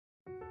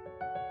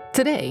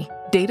Today,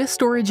 data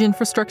storage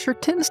infrastructure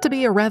tends to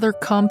be a rather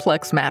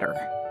complex matter.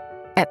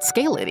 At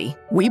Scality,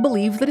 we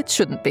believe that it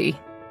shouldn't be.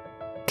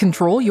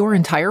 Control your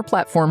entire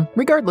platform,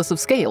 regardless of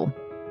scale.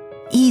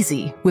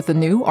 Easy with the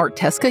new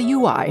ARTESCA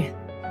UI.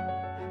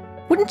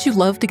 Wouldn't you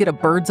love to get a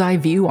bird's-eye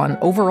view on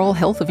overall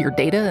health of your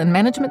data and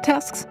management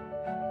tasks?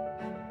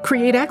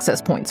 Create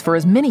access points for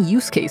as many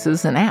use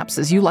cases and apps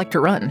as you like to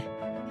run.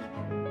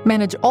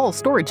 Manage all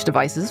storage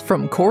devices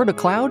from core to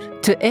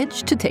cloud to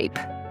edge to tape.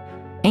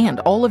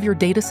 And all of your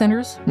data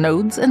centers,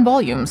 nodes, and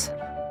volumes.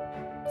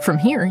 From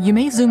here, you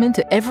may zoom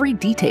into every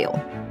detail.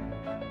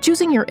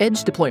 Choosing your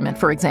edge deployment,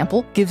 for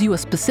example, gives you a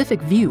specific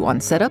view on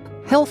setup,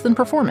 health, and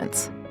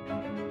performance.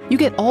 You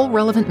get all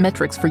relevant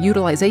metrics for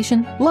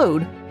utilization,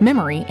 load,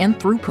 memory, and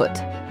throughput.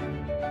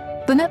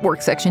 The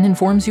network section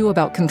informs you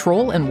about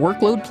control and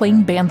workload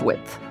plane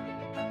bandwidth.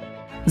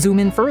 Zoom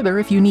in further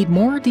if you need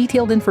more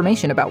detailed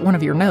information about one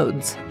of your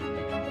nodes,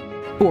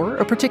 or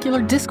a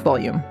particular disk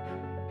volume.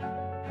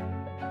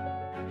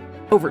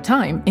 Over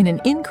time, in an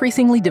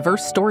increasingly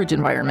diverse storage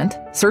environment,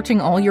 searching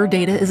all your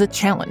data is a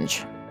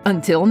challenge.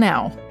 Until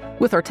now.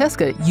 With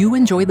ARTESCA, you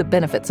enjoy the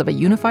benefits of a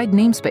unified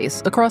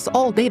namespace across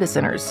all data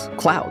centers,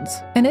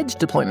 clouds, and edge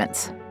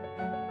deployments.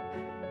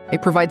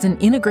 It provides an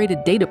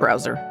integrated data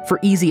browser for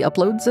easy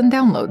uploads and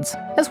downloads,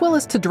 as well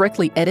as to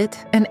directly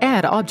edit and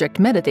add object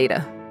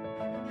metadata.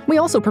 We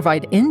also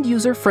provide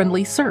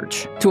end-user-friendly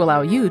search to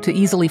allow you to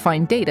easily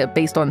find data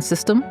based on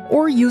system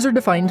or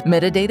user-defined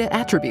metadata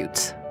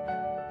attributes.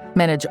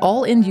 Manage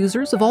all end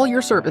users of all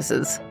your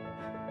services.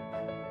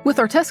 With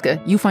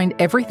ARTESCA, you find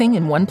everything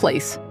in one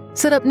place.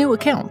 Set up new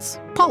accounts,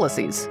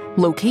 policies,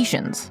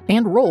 locations,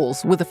 and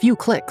roles with a few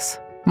clicks.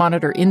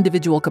 Monitor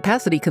individual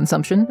capacity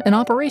consumption and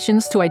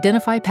operations to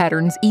identify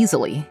patterns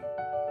easily.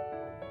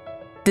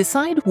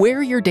 Decide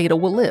where your data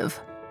will live.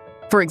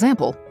 For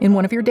example, in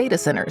one of your data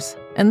centers,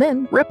 and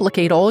then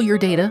replicate all your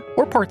data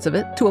or parts of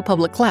it to a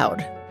public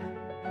cloud.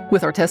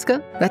 With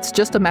ARTESCA, that's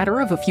just a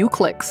matter of a few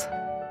clicks.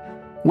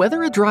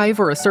 Whether a drive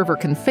or a server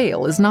can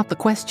fail is not the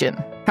question.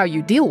 How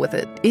you deal with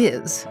it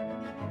is.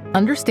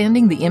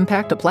 Understanding the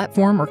impact a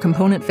platform or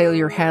component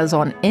failure has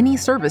on any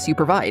service you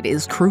provide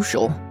is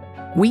crucial.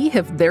 We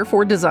have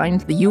therefore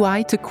designed the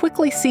UI to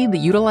quickly see the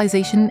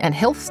utilization and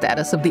health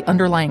status of the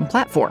underlying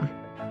platform.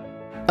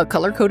 A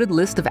color-coded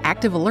list of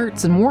active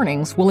alerts and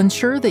warnings will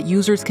ensure that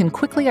users can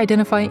quickly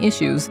identify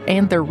issues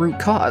and their root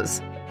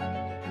cause.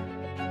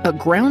 A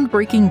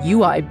groundbreaking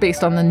UI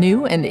based on the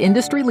new and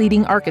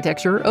industry-leading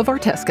architecture of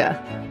ARTESCA.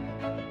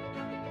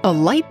 A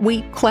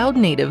lightweight,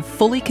 cloud-native,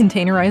 fully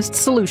containerized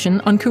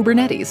solution on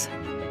Kubernetes.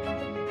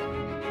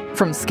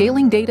 From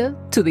scaling data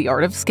to the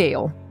art of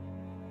scale.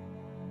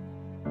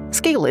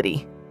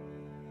 Scality.